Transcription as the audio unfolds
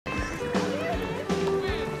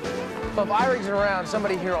Well, if Irig's around,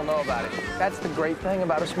 somebody here will know about it. That's the great thing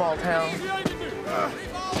about a small town.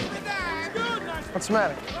 What's the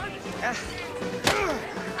matter?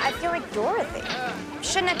 I feel like Dorothy.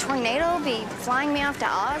 Shouldn't a tornado be flying me off to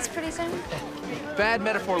Oz pretty soon? Bad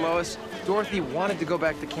metaphor, Lois. Dorothy wanted to go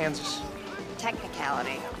back to Kansas.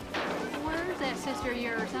 Technicality. Where's that sister of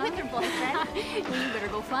yours, huh? With her boyfriend. Well, you better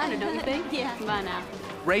go find her, don't you think? Yeah. Bye now.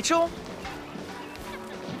 Rachel?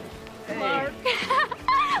 Mark.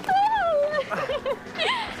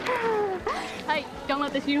 Hey, don't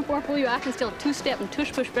let this uniform fool you. I can still two-step and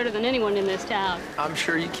tush-push better than anyone in this town. I'm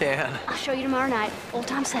sure you can. I'll show you tomorrow night, old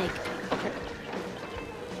time's sake.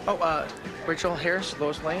 Oh, Rachel Harris,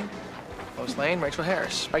 Lois Lane? Lois Lane, Rachel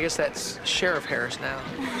Harris. I guess that's Sheriff Harris now.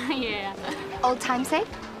 Yeah. Old time's sake?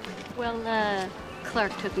 Well,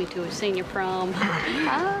 Clark took me to a senior prom.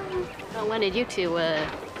 Well, when did you two,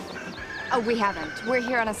 Oh, we haven't. We're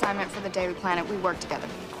here on assignment for the Daily Planet. We work together.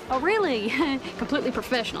 Oh, really? Completely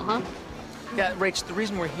professional, huh? Yeah, Rach, the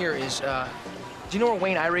reason we're here is, do you know where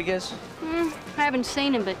Wayne Irig is? I haven't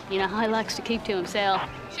seen him, but you know how he likes to keep to himself.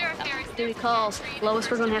 Sheriff Harris. Duty calls. Lois,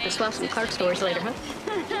 we're gonna have to swap some Clark stories later, huh?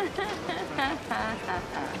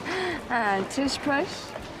 Tush push?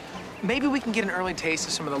 Maybe we can get an early taste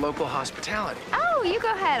of some of the local hospitality. Oh, you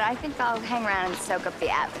go ahead. I think I'll hang around and soak up the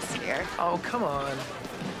atmosphere. Oh, come on.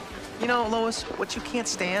 You know, Lois, what you can't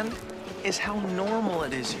stand is how normal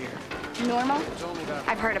it is here. Normal?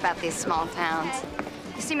 I've heard about these small towns.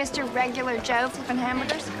 You see Mr. Regular Joe flipping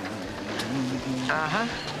hamburgers? Uh-huh.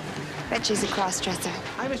 Bet she's a cross-dresser.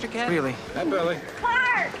 Hi, Mr. Kent. Really? Hi, Billy.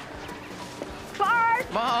 Clark!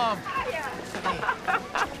 Clark! Mom!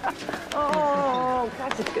 Oh,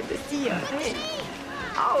 gosh, it's good to see you. Hey.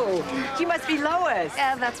 Oh, you must be Lois.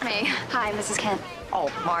 Yeah, that's me. Hi, Mrs. Kent.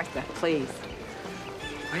 Oh, Martha, please.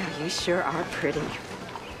 Well, you sure are pretty.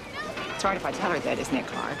 It's right if I tell her that, isn't it,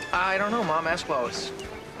 Clark? I don't know, Mom. Ask Lois.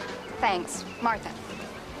 Thanks. Martha.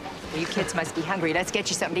 Well, you kids must be hungry. Let's get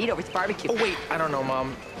you something to eat over at the barbecue. Oh, wait. I don't know,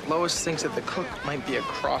 Mom. Lois thinks that the cook might be a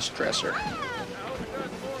cross-dresser.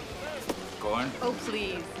 Corn? Oh,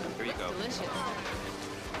 please. Here you go. Delicious.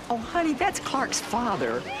 Oh, honey, that's Clark's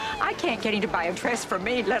father. I can't get him to buy a dress for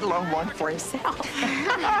me, let alone one for himself.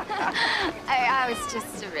 I was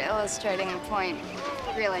just illustrating a point,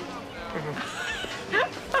 really.